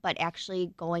environment, but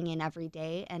actually going in every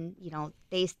day. And,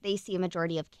 they see a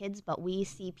majority of kids, but we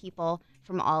see people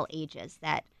from all ages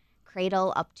that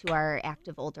cradle up to our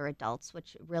active older adults,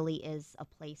 which really is a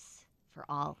place for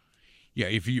all.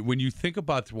 Yeah, when you think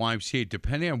about the YMCA,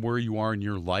 depending on where you are in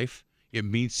your life, it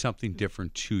means something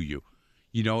different to you.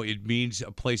 It means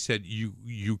a place that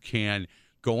you can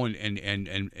go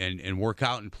and work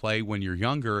out and play when you're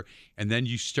younger, and then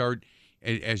you start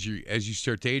as you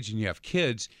start to age and you have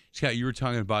kids. Scott, you were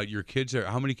talking about your kids.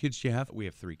 How many kids do you have? We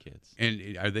have 3 kids.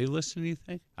 And are they listening, you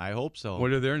think? I hope so. What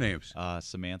are their names?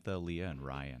 Samantha, Leah, and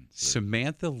Ryan.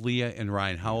 Samantha, Leah, and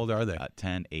Ryan. How old are they?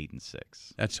 10, 8, and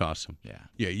 6. That's awesome. Yeah.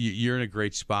 Yeah, you're in a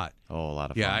great spot. Oh, a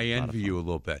lot of fun. Yeah, I envy you a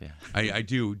little bit. Yeah. I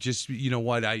do. Just, you know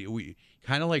what? We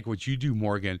kind of like what you do,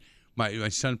 Morgan. My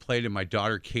son played, and my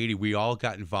daughter Katie, we all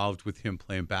got involved with him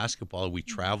playing basketball. We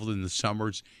traveled in the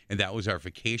summers, and that was our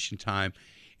vacation time.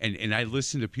 And I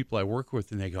listen to people I work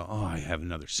with, and they go, "Oh, I have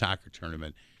another soccer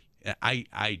tournament." I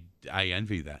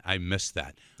envy that. I miss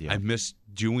that. Yeah. I miss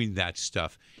doing that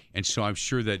stuff. And so I'm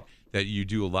sure that you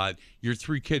do a lot. Your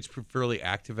 3 kids fairly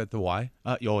active at the Y?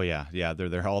 Oh yeah, they're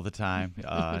there all the time.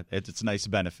 It's a nice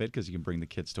benefit because you can bring the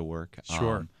kids to work.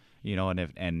 Sure.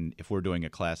 And if we're doing a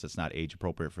class that's not age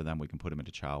appropriate for them, we can put them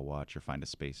into Child Watch or find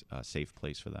a safe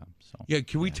place for them. So yeah,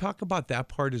 can we talk about that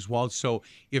part as well? So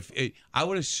I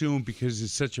would assume, because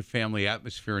it's such a family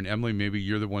atmosphere, and Emily, maybe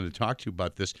you're the one to talk to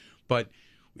about this, but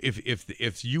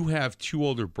if you have 2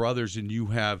 older brothers and you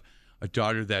have a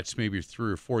daughter that's maybe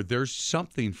 3 or 4, there's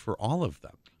something for all of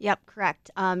them. Yep, correct.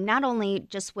 Not only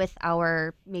just with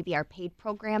our paid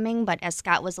programming, but as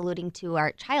Scott was alluding to,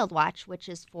 our Child Watch, which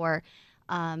is for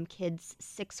kids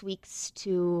 6 weeks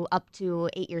to up to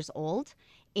 8 years old,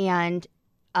 and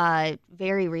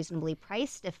very reasonably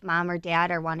priced. If mom or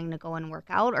dad are wanting to go and work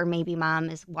out, or maybe mom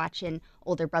is watching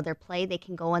older brother play, they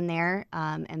can go in there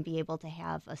and be able to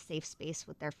have a safe space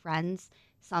with their friends.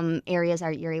 Some areas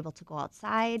you're able to go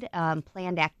outside,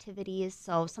 planned activities,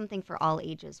 so something for all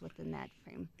ages within that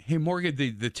frame. Hey, Morgan,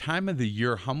 the time of the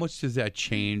year, how much does that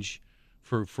change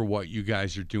for what you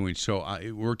guys are doing? So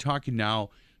we're talking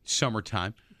now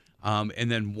summertime. And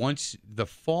then once the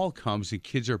fall comes and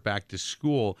kids are back to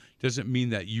school, doesn't mean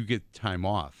that you get time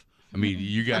off. I mean,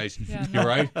 you guys, you're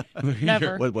right?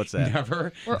 Never. What's that?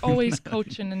 Never. We're always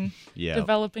coaching and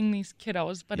developing these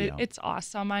kiddos, but it's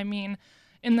awesome. I mean,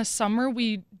 in the summer,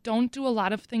 we don't do a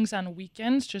lot of things on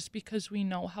weekends just because we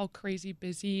know how crazy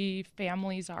busy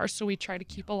families are. So we try to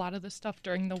keep a lot of the stuff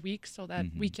during the week so that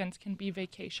weekends can be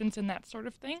vacations and that sort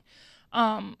of thing.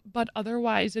 But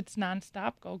otherwise, it's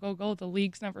nonstop. Go, go, go. The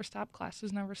leagues never stop.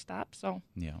 Classes never stop. So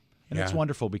and it's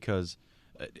wonderful because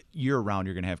year round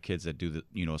you're going to have kids that do the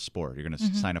sport. You're going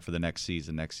to sign up for the next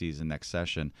season, next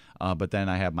session. But then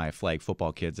I have my flag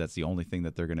football kids. That's the only thing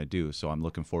that they're going to do. So I'm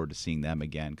looking forward to seeing them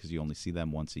again because you only see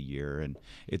them once a year, and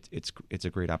it's a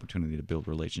great opportunity to build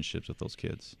relationships with those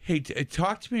kids. Hey,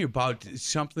 talk to me about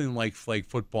something like flag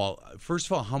football. First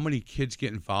of all, how many kids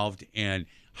get involved, and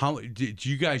how do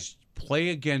you guys play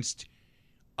against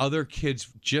other kids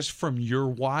just from your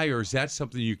Y, or is that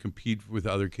something you compete with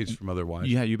other kids from other Ys?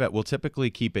 Yeah, you bet. We'll typically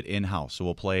keep it in-house, so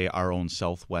we'll play our own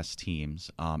Southwest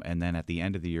teams, and then at the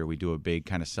end of the year, we do a big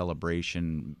kind of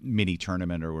celebration mini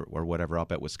tournament or whatever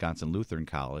up at Wisconsin Lutheran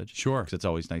College. Sure. Because it's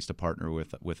always nice to partner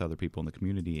with other people in the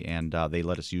community, and they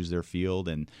let us use their field,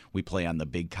 and we play on the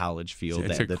big college field.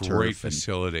 It's a the great turf,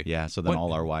 facility. And, so then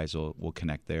all our Ys will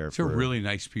connect there. They're really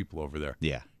nice people over there.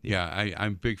 Yeah. Yeah,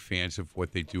 I'm big fans of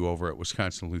what they do over at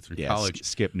Wisconsin Lutheran College.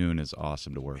 Skip Noon is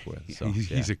awesome to work with. So,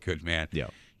 he's a good man. Yeah.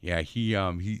 Yeah,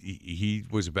 he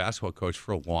was a basketball coach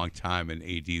for a long time and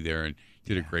AD there, and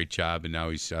did a great job. And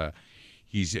now he's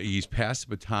passed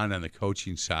the baton on the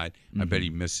coaching side. I bet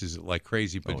he misses it like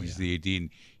crazy, but he's the AD, and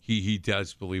he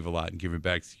does believe a lot in giving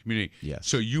back to the community. Yes.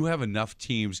 So you have enough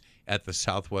teams at the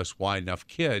Southwest Y, enough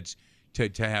kids to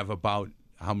have about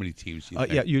how many teams do you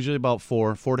think? Yeah, usually about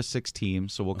 4 to 6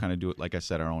 teams. So we'll kind of do it, like I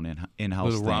said, our own in-house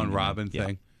little thing. round robin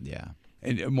thing. Yeah.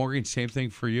 And Morgan, same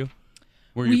thing for you?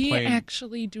 Where you're We playing?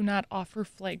 actually do not offer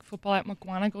flag football at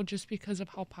McWanago just because of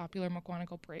how popular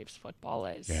McWanago Braves football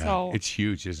is. Yeah, So it's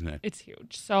huge, isn't it? it's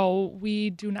huge. So we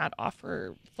do not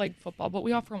offer flag football, but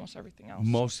we offer almost everything else.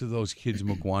 Most of those kids in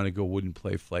McWanago wouldn't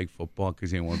play flag football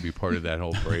because they didn't want to be part of that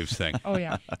whole Braves thing. Oh,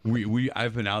 yeah.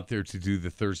 I've been out there to do the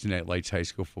Thursday Night Lights high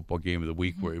school football game of the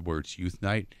week where it's youth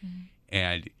night,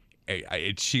 and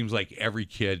it seems like every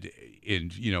kid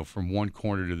from one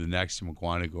corner to the next in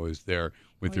McWanago is there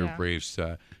with their Braves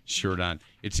shirt on.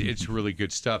 It's really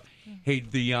good stuff. Hey,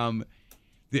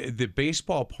 the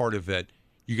baseball part of it,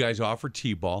 you guys offer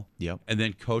T-ball, Yep. and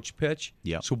then coach pitch.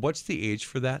 Yep. So what's the age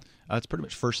for that? It's pretty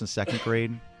much first and second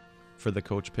grade for the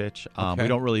coach pitch. Okay. We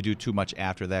don't really do too much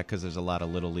after that because there's a lot of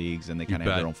little leagues and they kind of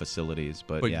have bet. their own facilities.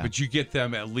 But you get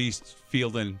them at least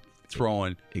fielding,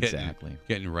 throwing, Exactly.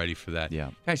 getting ready for that. Yeah.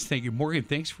 Guys, thank you. Morgan,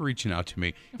 thanks for reaching out to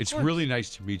me. It's course. really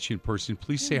nice to meet you in person.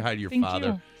 Please say hi to your thank father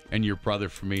you. and your brother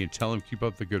for me and tell them keep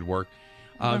up the good work.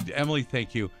 Emily,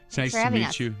 thank you. It's Thanks nice for to having meet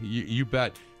us. you. You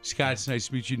bet. Scott, it's nice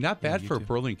to meet you. Not bad for a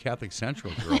Burlington Catholic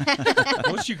Central girl.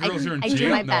 Most of you girls are in I do jail.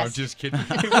 my No, I'm best. just kidding.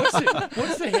 Hey,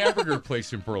 what's the hamburger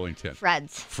place in Burlington?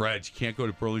 Fred's. Fred's. You can't go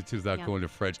to Burlington without Yeah. going to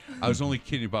Fred's. I was only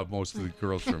kidding about most of the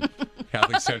girls from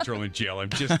Catholic Central in jail.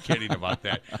 I'm just kidding about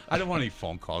that. I don't want any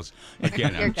phone calls.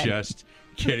 Again, You're I'm good. just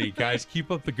kidding. Guys, keep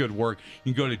up the good work.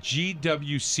 You can go to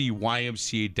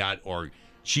gwcymca.org.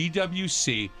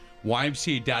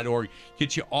 gwcymca.org.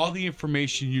 Get you all the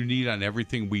information you need on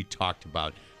everything we talked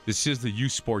about. This is the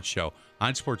Youth Sports Show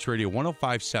on Sports Radio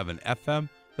 105.7 FM,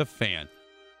 The Fan.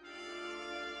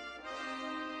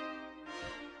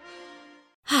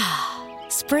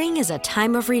 Spring is a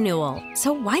time of renewal,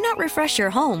 so why not refresh your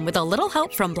home with a little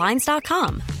help from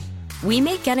Blinds.com? We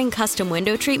make getting custom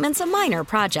window treatments a minor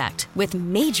project with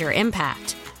major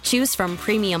impact. Choose from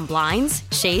premium blinds,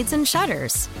 shades, and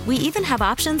shutters. We even have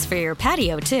options for your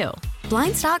patio, too.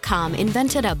 Blinds.com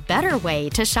invented a better way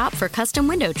to shop for custom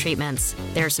window treatments.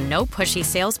 There's no pushy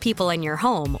salespeople in your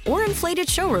home or inflated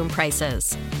showroom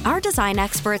prices. Our design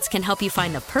experts can help you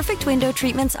find the perfect window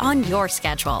treatments on your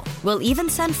schedule. We'll even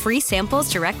send free samples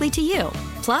directly to you.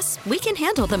 Plus, we can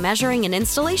handle the measuring and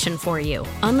installation for you.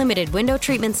 Unlimited window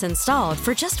treatments installed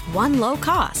for just one low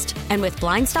cost. And with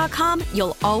Blinds.com,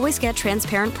 you'll always get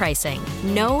transparent pricing.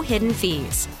 No hidden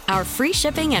fees. Our free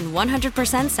shipping and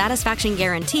 100% satisfaction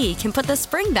guarantee can put the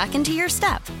spring back into your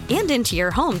step and into your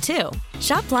home, too.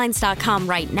 Shop Blinds.com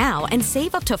right now and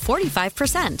save up to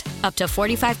 45%. Up to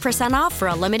 45% off for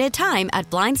a limited time at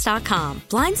Blinds.com.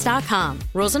 Blinds.com.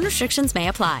 Rules and restrictions may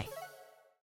apply.